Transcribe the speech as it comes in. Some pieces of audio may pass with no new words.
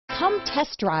Come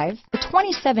test drive the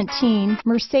 2017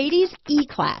 Mercedes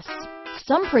E-Class.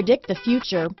 Some predict the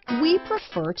future. We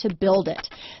prefer to build it.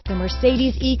 The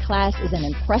Mercedes E-Class is an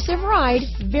impressive ride,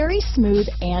 very smooth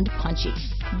and punchy.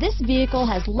 This vehicle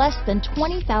has less than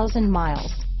 20,000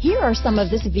 miles. Here are some of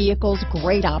this vehicle's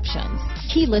great options: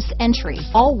 keyless entry,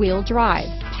 all-wheel drive,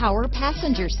 power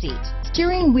passenger seat,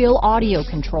 steering wheel audio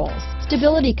controls,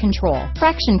 stability control,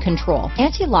 traction control,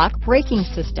 anti-lock braking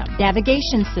system,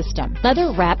 navigation system,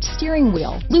 leather-wrapped steering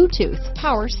wheel, Bluetooth,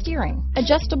 power steering,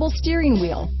 adjustable steering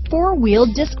wheel, four-wheel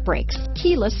disc brakes,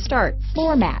 keyless start,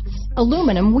 floor mats,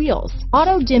 aluminum wheels,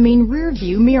 auto-dimming rear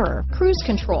view mirror, cruise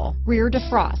control, rear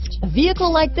defrost. A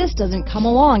vehicle like this doesn't come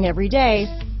along every day.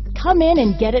 Come in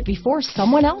and get it before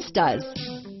someone else does.